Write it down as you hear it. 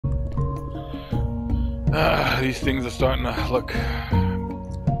These things are starting to look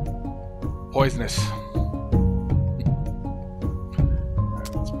poisonous.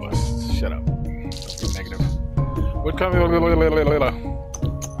 Let's bust. Shut up. Don't be negative. What kind of...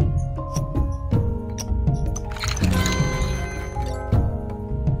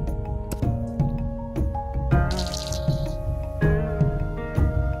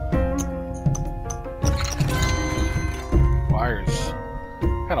 Wires.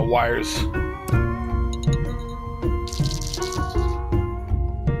 What kind of wires?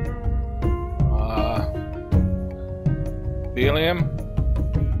 Helium.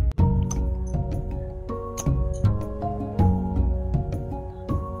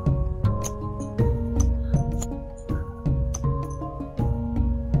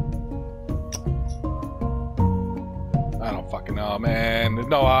 I don't fucking know, man. There's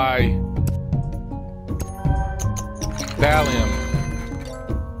no I. Thallium.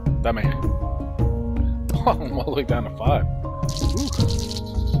 That man. I'm all the way down to 5. Ooh.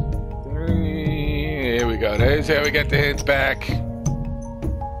 Here we go. There's how we get the hints back.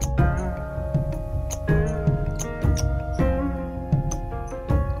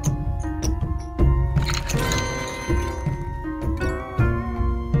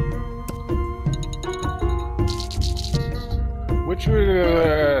 Which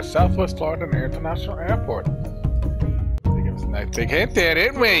was Southwest Florida International Airport. They gave us a nice big hint there,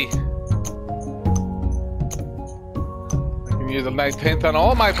 didn't we? Use a nice hint on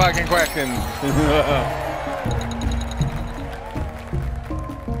all my fucking questions.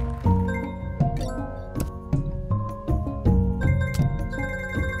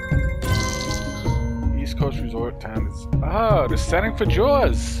 East Coast resort town is... Oh, they're setting for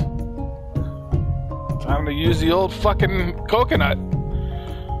Jaws. Time to use the old fucking coconut.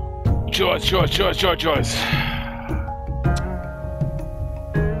 Jaws, Jaws, Jaws, Jaws, Jaws.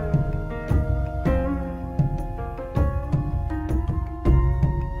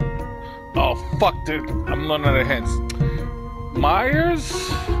 Fuck, dude. I'm running out of hints. Myers?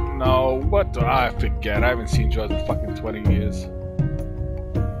 No, what the... I forget. I haven't seen Jaws in fucking 20 years.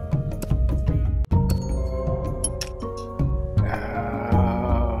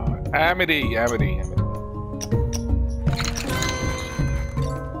 Amity.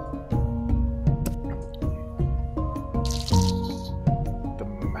 The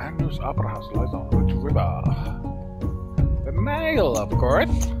Manus Opera House lies on which river? The Nile, of course.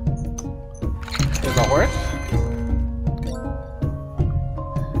 There's a horse.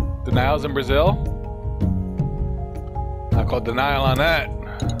 The Nile's in Brazil. I called the Nile on that.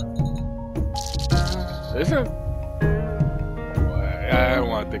 Is it? I don't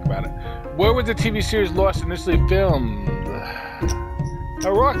want to think about it. Where was the TV series Lost initially filmed?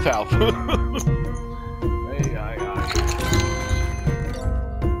 A rock valve.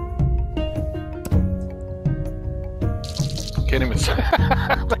 Can't even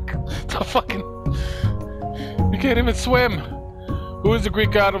like the fucking. You can't even swim. Who is the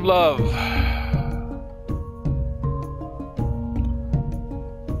Greek god of love?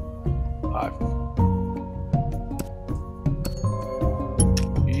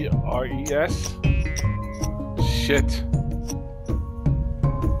 E-R-E-S? Shit.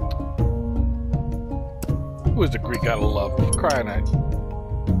 Who is the Greek god of love? Crying out.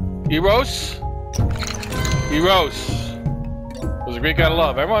 Eros? Eros. Was the Greek god of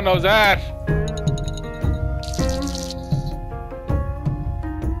love. Everyone knows that.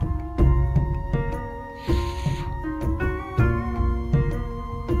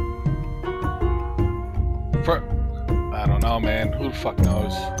 I don't know, man. Who the fuck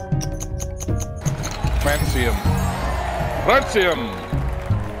knows? Francium. Francium!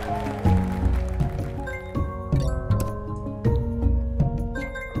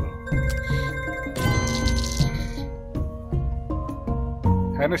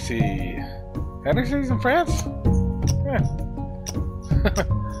 Hennessy. Hennessy's in France? Yeah.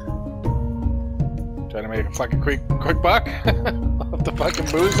 Trying to make a fucking quick buck off the fucking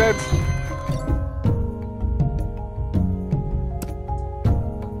booze heads.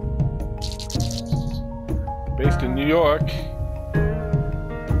 Based in New York.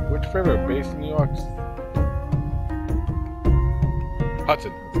 Which river? Based in New York.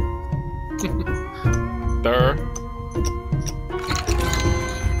 Hudson. Durr.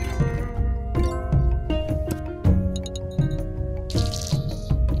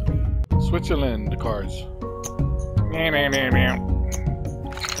 Switzerland, the cars.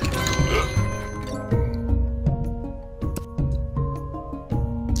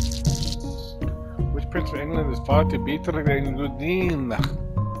 Which prince of England is fought to beat Nudin?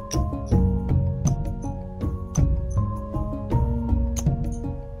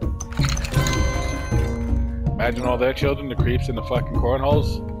 Imagine all their children, the creeps in the fucking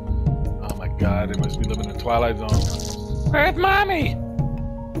cornholes. Oh my god, they must be living in the Twilight Zone. Where's mommy?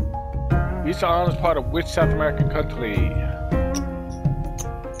 Easter Island is part of which South American country?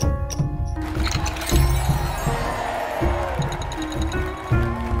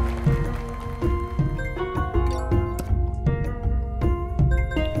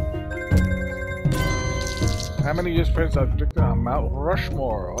 How many years friends are predicted on Mount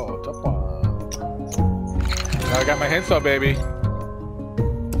Rushmore? Oh, it's up on. Now I got my hints up, baby.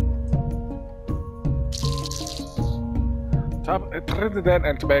 Top Trinidad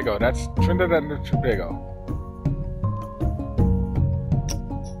and Tobago. That's Trinidad and Tobago.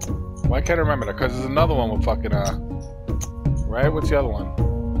 Why can't I remember that? Because there's another one with fucking right? What's the other one?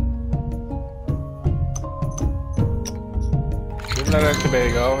 Trinidad and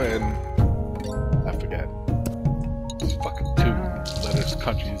Tobago and I forget. It's fucking 2 letters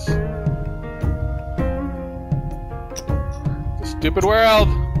countries. The stupid world.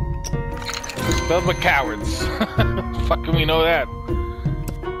 It's filled with cowards. Fucking we know that.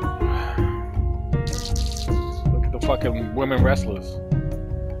 Look at the fucking women wrestlers.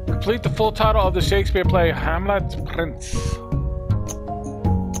 Complete the full title of the Shakespeare play Hamlet's Prince.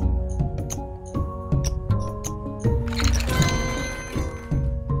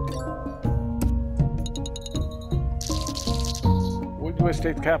 What U.S.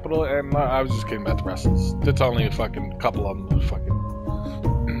 state capital? And I was just kidding about the wrestlers. There's only a fucking couple of them. Fucking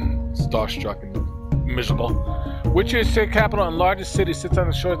starstruck and miserable. Which U.S. state capital and largest city sits on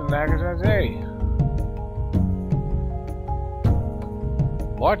the shores of Niagara? Hey.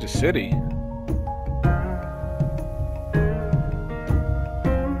 Largest city?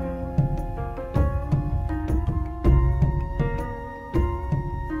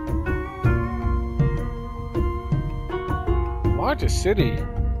 Largest city?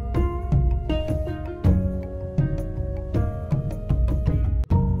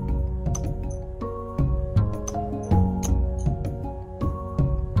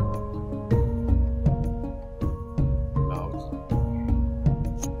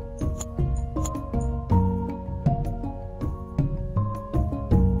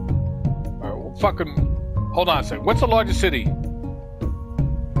 Fucking hold on a second. What's the largest city?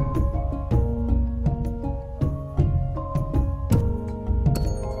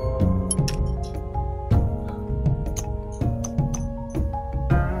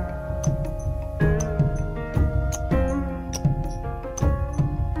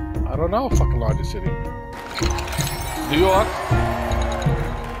 I don't know. Fucking largest city. New York,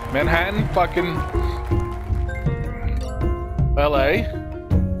 Manhattan, fucking LA.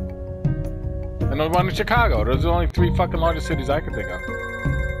 And there's one in Chicago. Those are the only 3 fucking largest cities I can think of.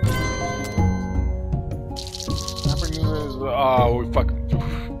 Oh, we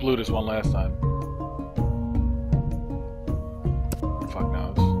fucking blew this one last time. Fuck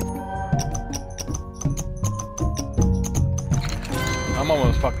knows. I'm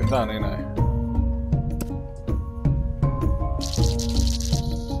almost fucking done, ain't I?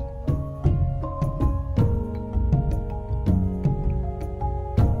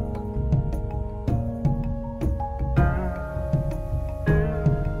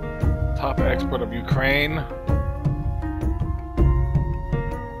 Export of Ukraine.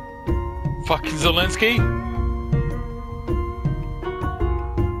 Fucking Zelensky.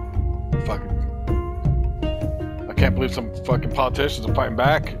 Fucking. I can't believe some fucking politicians are fighting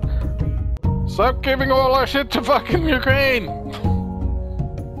back. Stop giving all our shit to fucking Ukraine.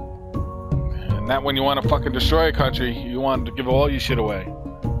 And that when you want to fucking destroy a country, you want to give all your shit away.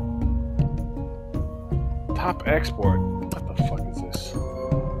 Top export. What the fuck is this?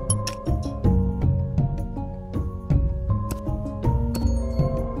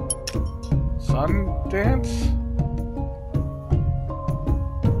 Sundance?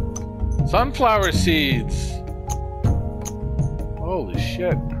 Sunflower seeds! Holy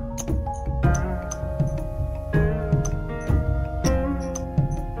shit.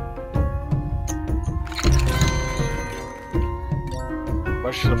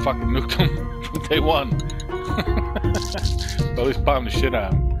 I should have fucking nuked them from day one. At least bombed the shit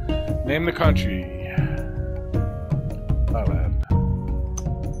out of them. Name the country. Thailand.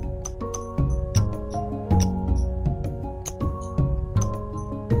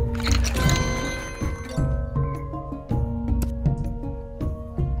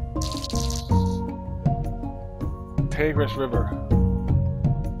 Tigris River.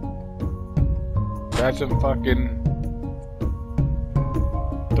 That's in fucking.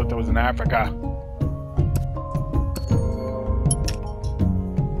 Thought that was in Africa.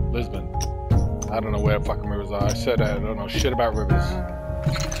 Lisbon. I don't know where fucking rivers are. I said I don't know shit about rivers.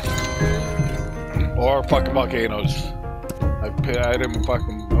 Or fucking volcanoes. I didn't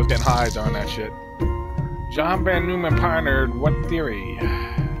fucking... I was getting high during that shit. John Van Neumann pioneered what theory?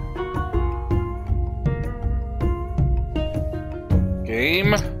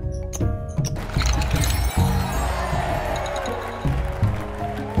 Game?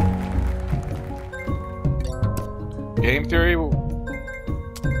 Game theory?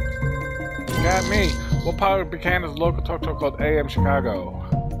 Got me. What pilot began as a local talk show called AM Chicago?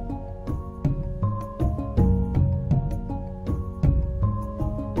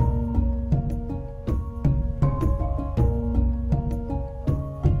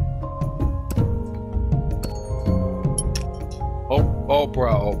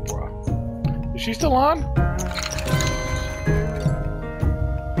 Oprah. Is she still on?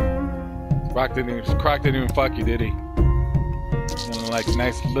 Croc didn't even fuck you, did he? And like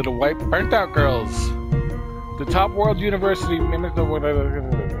nice little white burnt out girls. The top world university mimics the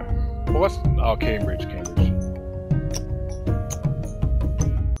what's Cambridge.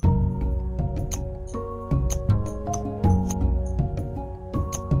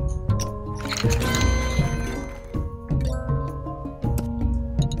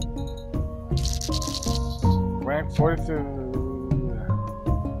 Rank 42.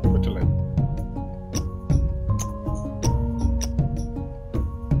 Switzerland.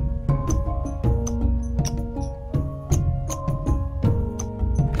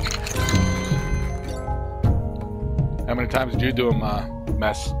 How many times did you do them,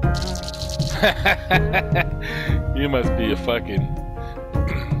 mess? You must be a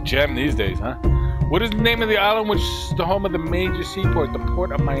fucking gem these days, huh? What is the name of the island which is the home of the major seaport, the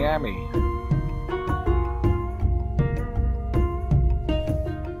Port of Miami?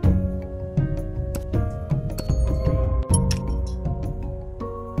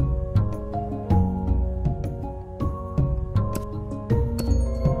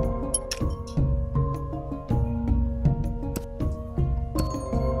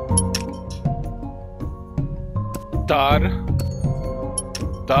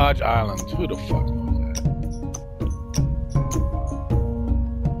 Dodge Island. Who the fuck knows that?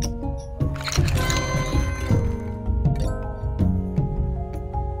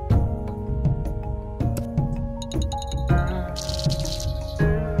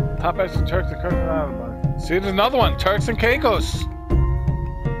 Top X and Turks and Caicos. See, there's another one. Turks and Caicos.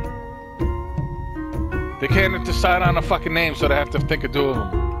 They can't decide on a fucking name, so they have to think of two of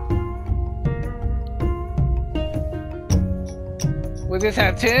them. We just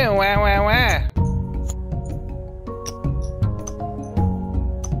have two. Wah.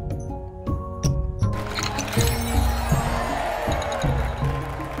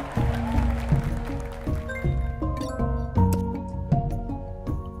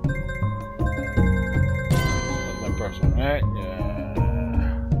 That's my personal, right? Yeah.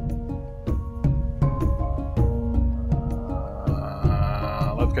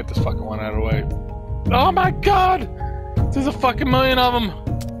 Let's get this fucking one out of the way. Oh my god! There's a fucking million of them.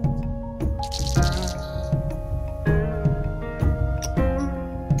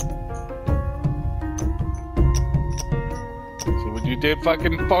 See what you did,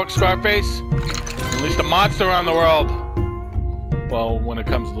 fucking Scarface? At least a monster around the world. Well, when it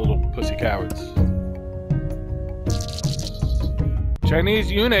comes to little pussy cowards. Chinese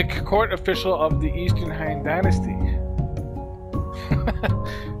eunuch, court official of the Eastern Han Dynasty.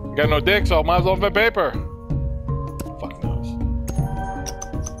 You got no dick, so might as well have paper.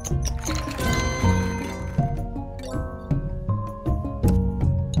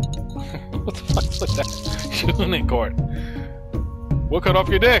 Eunuch court. We'll cut off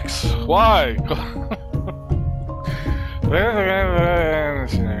your dicks. Why?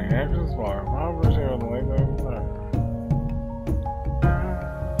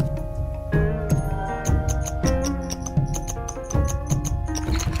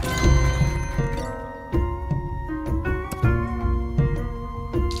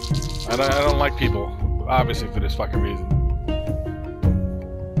 I don't like people, obviously, for this fucking reason.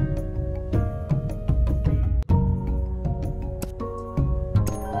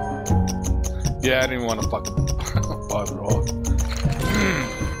 Yeah, I didn't want to fucking bother at all.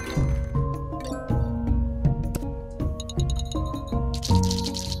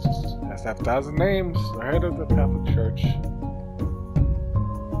 That's 1,000 names ahead of the Catholic Church.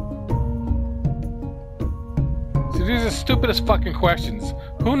 See, these are the stupidest fucking questions.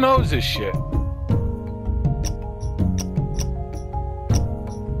 Who knows this shit?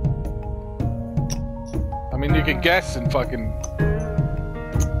 I mean, you can guess and fucking...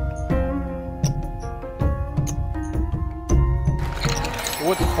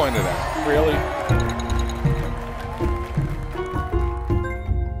 What's the point of that? Really?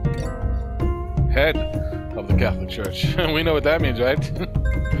 head of the Catholic Church. We know what that means, right?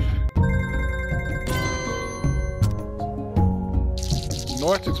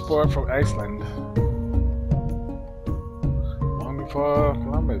 North explorer from Iceland. Long before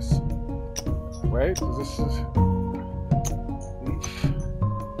Columbus. Wait, this is...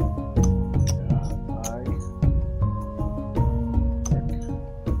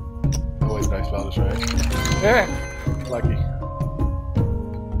 Oh wait, did I spell this right? Yeah! Lucky.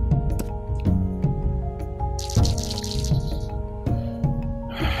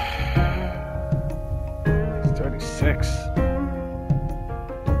 It's 36.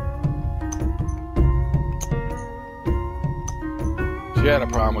 She had a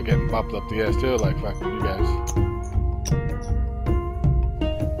problem with getting popped up the ass too, like fucking you guys.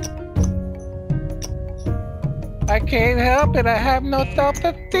 I can't help it, I have no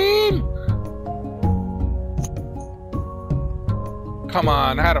self-esteem! Come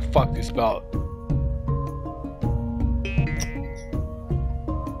on, how the fuck do you spell it?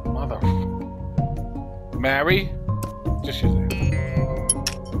 Mary? Just use it. There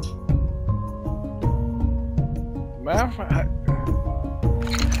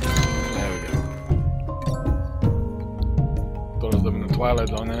we go. Thought I was living in the Twilight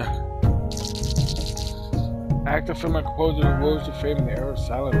Zone there. Actor, film, and composer who rose to fame in the era of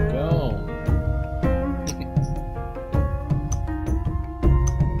silent film.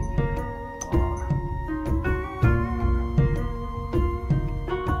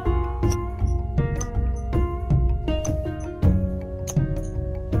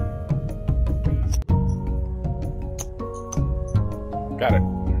 Got it.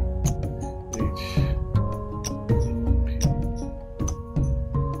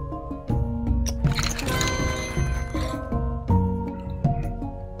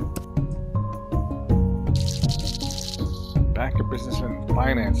 Banker, businessman,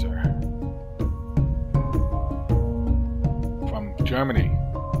 financer from Germany.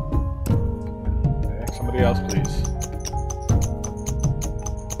 Somebody else, please.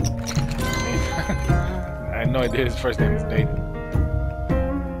 I had no idea his first name is Nathan.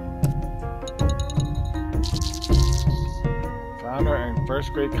 Founder and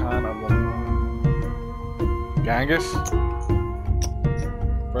first great Khan of the Genghis.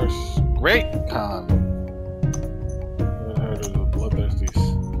 First great Khan. Never heard of the bloodthirsties.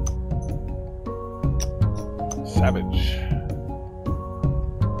 Savage.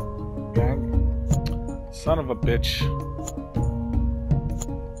 Gang. Son of a bitch.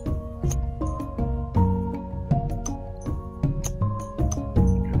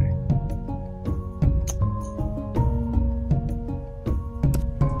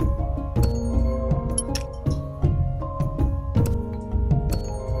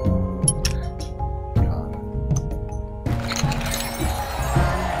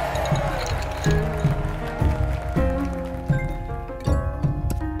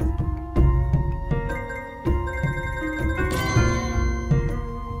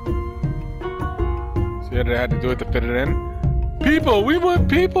 They had to do it to fit it in. People, we want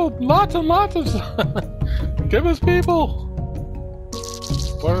people, lots and lots of give us people.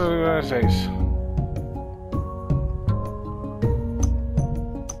 What are the United States?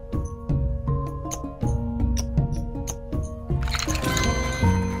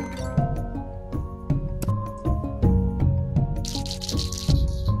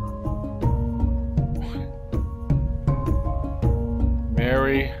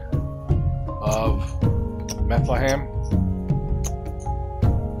 Mary of Bethlehem.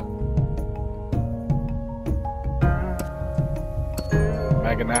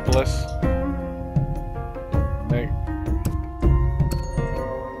 Maganapolis.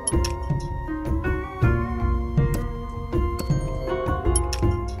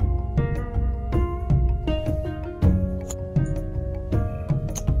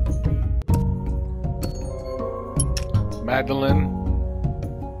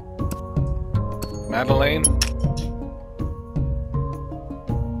 Madeleine.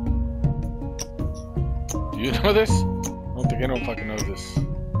 Do you know this? I don't think anyone fucking knows this.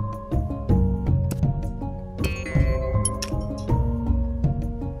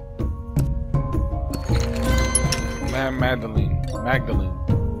 Magdalene.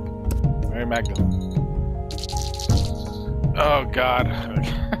 Mary Magdalene. Oh God.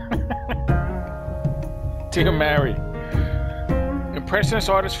 Dear Mary. Impressionist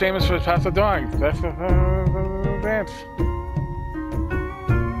artist famous for his pastel drawings. That's the dance.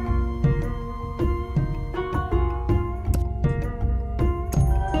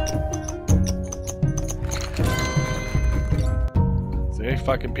 See,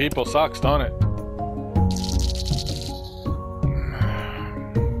 fucking people sucks, don't it?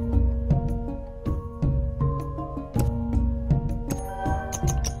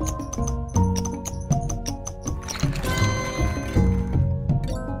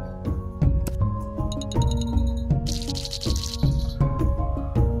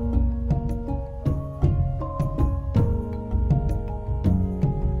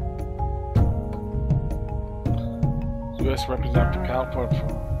 representative for California for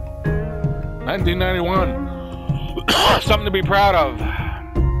 1991. Something to be proud of.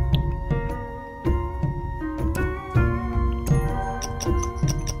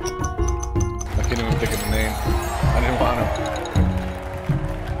 I can't even think of the name. I didn't want him.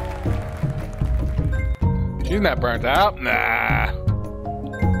 She's not burnt out. Nah.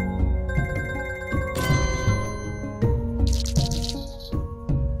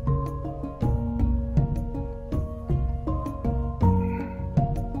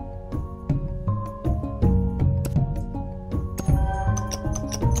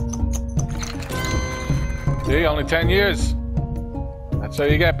 See, only 10 years. That's all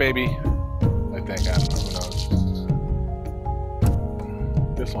you get, baby. I think. I don't know. Who knows?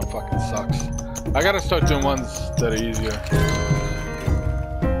 This one fucking sucks. I gotta start doing ones that are easier.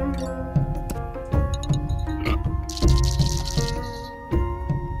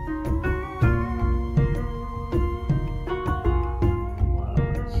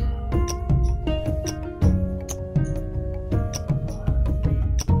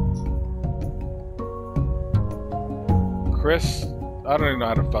 Chris, I don't even know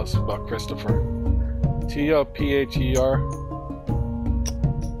how to spell Christopher. T-O-P-H-E-R.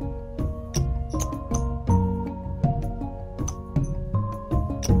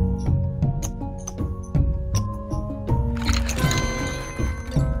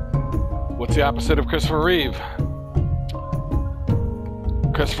 What's the opposite of Christopher Reeve?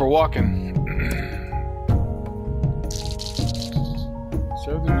 Christopher Walken.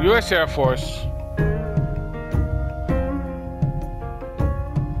 Served in the U.S. Air Force.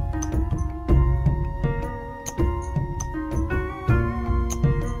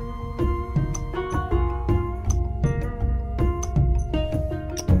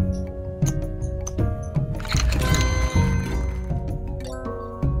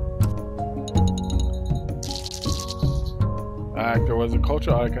 Actor was a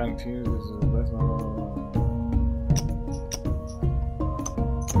cultural icon. Teens is the best.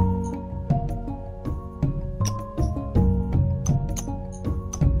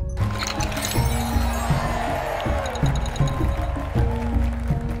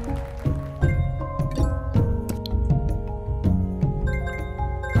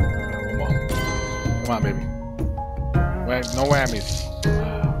 Come on, baby. Wait, no whammies.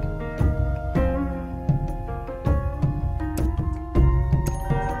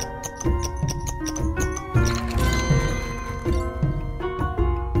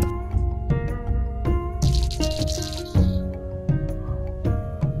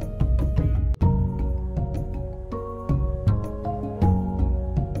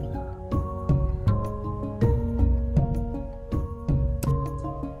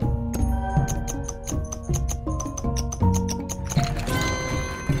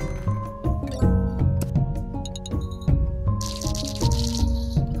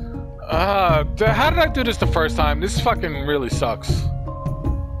 How did I do this the first time? This fucking really sucks.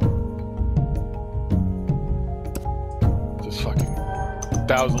 Just fucking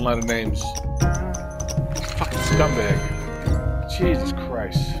 1,000-letter names. Fucking scumbag. Jesus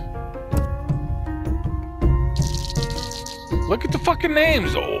Christ. Look at the fucking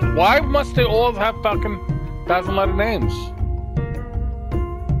names. Why must they all have fucking 1,000-letter names?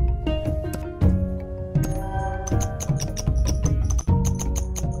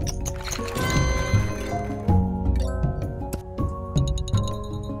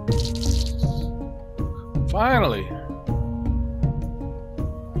 Finally.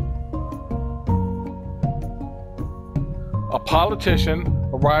 A politician,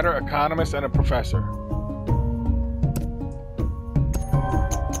 a writer, economist, and a professor.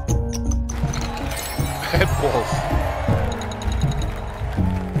 Headballs.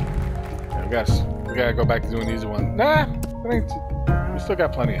 Yeah, we gotta go back to doing these ones. Nah, we still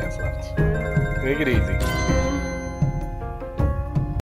got plenty of heads left. Take it easy.